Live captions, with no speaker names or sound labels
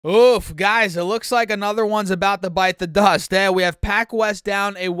Oof, guys, it looks like another one's about to bite the dust. We have pacwest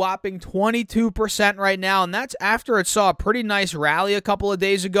down a whopping 22% right now, and that's after it saw a pretty nice rally a couple of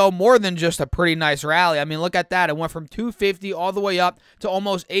days ago. More than just a pretty nice rally. I mean, look at that. It went from $2.50 all the way up to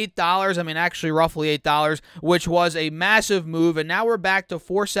almost $8. I mean, actually roughly $8, which was a massive move, and now we're back to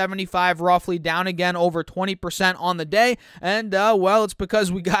 $4.75 roughly, down again over 20% on the day, and, well, it's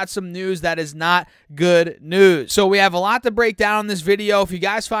because we got some news that is not good news. So we have a lot to break down in this video. If you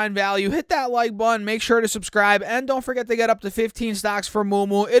guys find value, hit that like button, make sure to subscribe, and don't forget to get up to 15 stocks for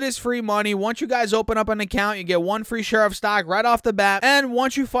Moomoo. It is free money. Once you guys open up an account, you get 1 free share of stock right off the bat, and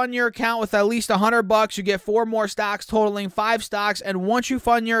once you fund your account with at least $100, you get 4 more stocks totaling 5 stocks, and once you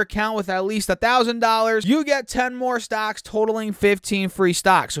fund your account with at least $1,000, you get 10 more stocks totaling 15 free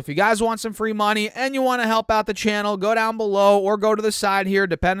stocks. So if you guys want some free money and you want to help out the channel, go down below or go to the side here,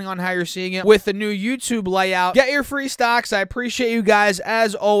 depending on how you're seeing it, with the new YouTube layout. Get your free stocks. I appreciate you guys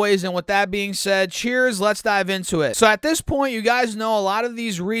as always, and with that being said, cheers, let's dive into it. So at this point, you guys know a lot of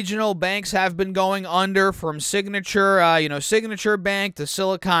these regional banks have been going under, from Signature, Signature Bank to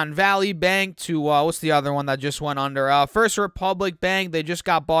Silicon Valley Bank to, what's the other one that just went under? First Republic Bank. They just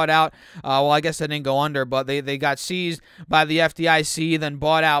got bought out. Well, I guess they didn't go under, but they got seized by the FDIC, then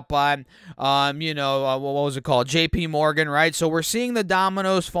bought out by, what was it called? JP Morgan, right? So we're seeing the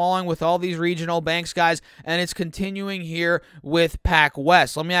dominoes falling with all these regional banks, guys, and it's continuing here with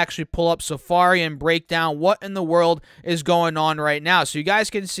pacwest. Let me actually pull up Safari and break down what in the world is going on right now. So you guys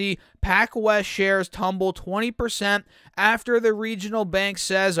can see pacwest shares tumble 20% after the regional bank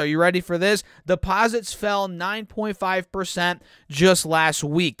says, are you ready for this? Deposits fell 9.5% just last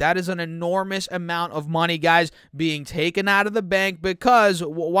week. That is an enormous amount of money, guys, being taken out of the bank because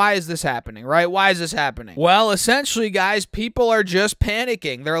why is this happening, right? Why is this happening? Well, essentially, guys, people are just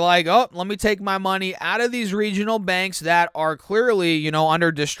panicking. They're like, oh, let me take my money out of these regional banks that are clearly,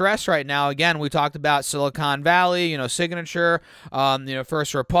 under distress right now. Again, we talked about Silicon Valley, Signature,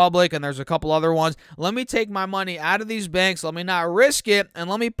 First Republic, and there's a couple other ones. Let me take my money out of these banks. Let me not risk it, and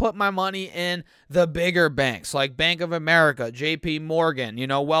let me put my money in the bigger banks like Bank of America, JP Morgan,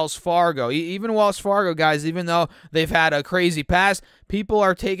 Wells Fargo. Even Wells Fargo, guys, even though they've had a crazy past, people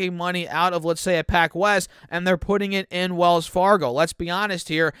are taking money out of, let's say, a pacwest, and they're putting it in Wells Fargo. Let's be honest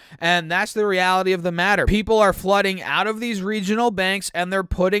here, and that's the reality of the matter. People are flooding out of these regional banks, and they're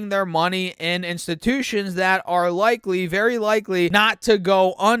putting their money in institutions that are likely, very likely, not to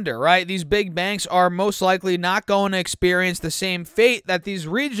go under, right? These big banks are most likely not going to experience the same fate that these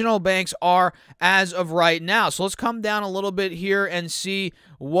regional banks are as of right now. So let's come down a little bit here and see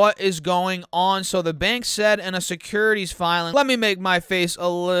what is going on. So the bank said in a securities filing, let me make my face a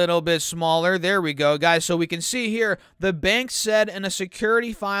little bit smaller. There we go, guys. So we can see here, the bank said in a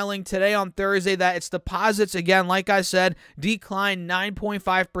security filing today on Thursday that its deposits, again, like I said, declined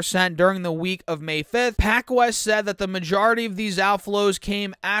 9.5% during the week of May 5th. pacwest said that the majority of these outflows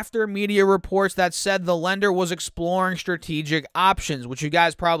came after media reports that said the lender was exploring strategic options, which you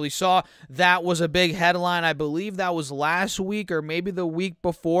guys probably saw. That was a big headline. I believe that was last week or maybe the week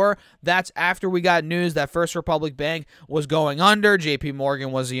before. That's after we got news that First Republic Bank was going under. JP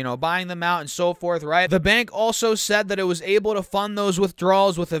Morgan was, buying them out and so forth, right? The bank also said that it was able to fund those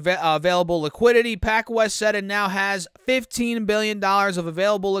withdrawals with available liquidity. pacwest said it now has $15 billion of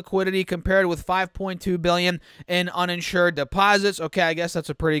available liquidity compared with $5.2 billion in uninsured deposits. Okay, I guess that's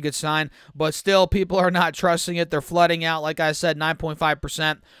a pretty good sign, but still, people are not trusting it. They're flooding out. Like I said,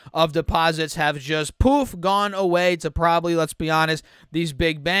 9.5% of deposits have just poof gone away to probably, let's be honest, these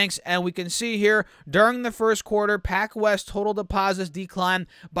big banks. And we can see here during the first quarter, pacwest total deposits declined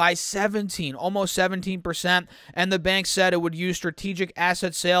by almost 17%, and the bank said it would use strategic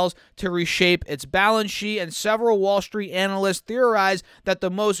asset sales to reshape its balance sheet. And several Wall Street analysts theorized that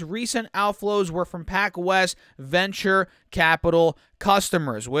the most recent outflows were from pacwest venture capital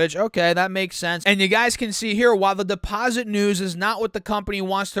customers, which, okay, that makes sense. And you guys can see here, while the deposit news is not what the company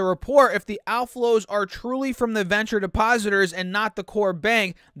wants to report, if the outflows are truly from the venture depositors and not the core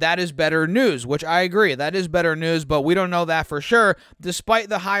bank, that is better news, which I agree, that is better news, but we don't know that for sure, despite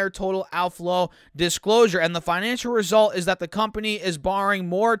the higher total outflow disclosure. And the financial result is that the company is borrowing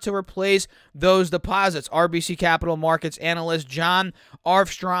more to replace those deposits. RBC Capital Markets analyst John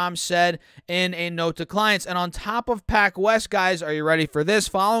Arfstrom said in a note to clients. And on top of pacwest, PacWest, guys, are you ready for this?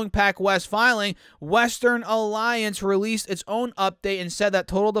 Following PacWest filing, Western Alliance released its own update and said that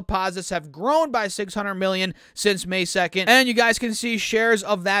total deposits have grown by $600 million since May 2nd. And you guys can see shares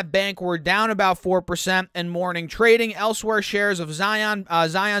of that bank were down about 4% in morning trading. Elsewhere, shares of Zions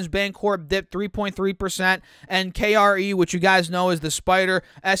Bancorp dipped 3.3%, and KRE, which you guys know is the Spider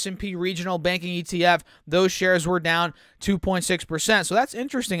S&P Regional Banking ETF, those shares were down 2.6%. So that's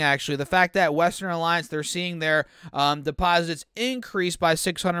interesting, actually. The fact that Western Alliance, they're seeing their deposits increase by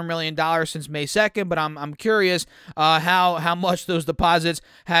 $600 million since May 2nd, but I'm curious how much those deposits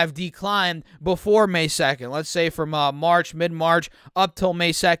have declined before May 2nd. Let's say from mid-March up till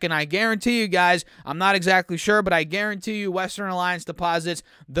May 2nd. I guarantee you guys, I'm not exactly sure, but I guarantee you Western Alliance deposits,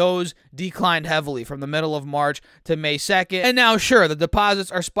 those declined heavily from the middle of March to May 2nd. And now, sure, the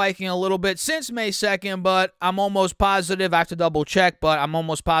deposits are spiking a little bit since May 2nd, but I'm almost positive, I have to double check, but I'm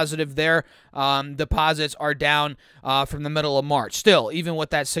almost positive their deposits are down from the middle of March. Still, even with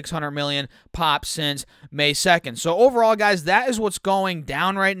that $600 million pop since May 2nd. So overall, guys, that is what's going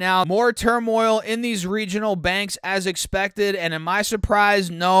down right now. More turmoil in these regional banks as expected. And am I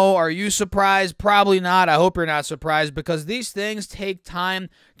surprised? No. Are you surprised? Probably not. I hope you're not surprised, because these things take time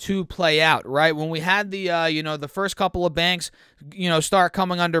to play out, right? When we had the the first couple of banks start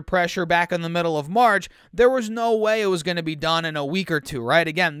coming under pressure back in the middle of March, there was no way it was going to be done in a week or two, right?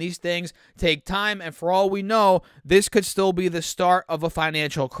 Again, these things take time, and for all we know, this could still be the start of a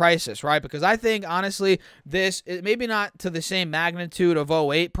financial crisis, right? Because I think, honestly, this maybe not to the same magnitude of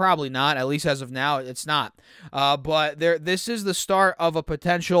 '08, probably not, at least as of now, it's not. But this is the start of a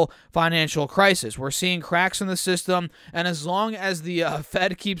potential financial crisis. We're seeing cracks in the system, and as long as the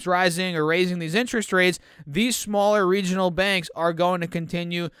Fed keeps rising or raising these interest rates, these smaller regional banks are going to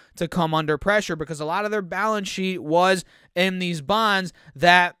continue to come under pressure, because a lot of their balance sheet was in these bonds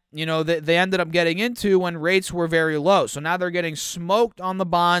that they ended up getting into when rates were very low. So now they're getting smoked on the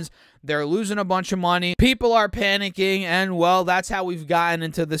bonds. They're losing a bunch of money. People are panicking, and, well, that's how we've gotten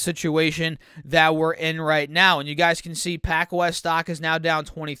into the situation that we're in right now. And you guys can see PacWest stock is now down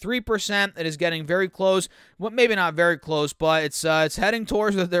 23%. It is getting very close. Well, maybe not very close, but it's heading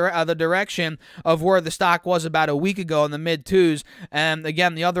towards the direction of where the stock was about a week ago in the mid-twos. And,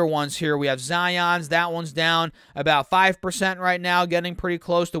 again, the other ones here, we have Zions. That one's down about 5% right now, getting pretty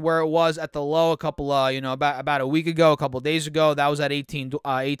close to where it was at the low a couple, about a week ago, a couple days ago. That was at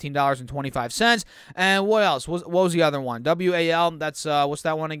 $18.25. And what else? What was the other one? WAL, that's, what's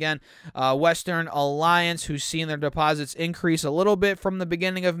that one again? Western Alliance, who's seen their deposits increase a little bit from the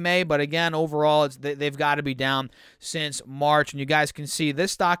beginning of May, but again, overall, they've got to be down since March. And you guys can see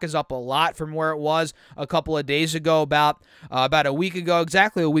this stock is up a lot from where it was a couple of days ago, about a week ago,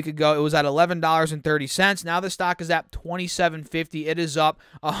 exactly a week ago. It was at $11.30. Now the stock is at $27.50. It is up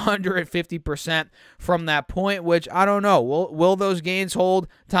 150% from that point, which I don't know. Will those gains hold?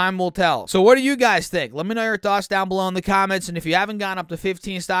 Time will tell. So what do you guys think? Let me know your thoughts down below in the comments. And if you haven't gotten up to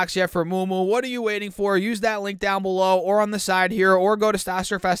 15 stocks yet for Moomoo, what are you waiting for? Use that link down below or on the side here, or go to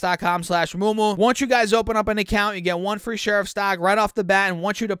StasSurFest.com/Moomoo. Once you guys open up an account, you get one free share of stock right off the bat. And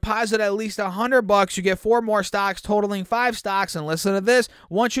once you deposit at least $100, you get 4 more stocks, totaling 5 stocks. And listen to this.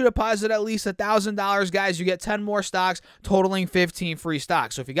 Once you deposit at least $1,000, guys, you get 10 more stocks, totaling 15 free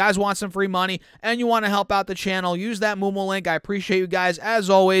stocks. So if you guys want some free money and you want to help out the channel, use that Moomoo link. I appreciate you guys as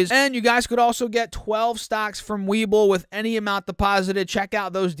always. And you guys could also get 12 stocks from Webull with any amount deposited. Check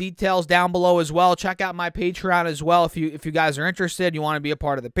out those details down below as well. Check out my Patreon as well if you guys are interested. You want to be a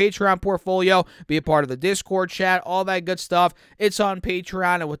part of the Patreon portfolio, be a part of the Discord chat, all that good stuff. It's on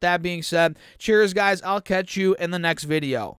Patreon. And with that being said, cheers, guys. I'll catch you in the next video.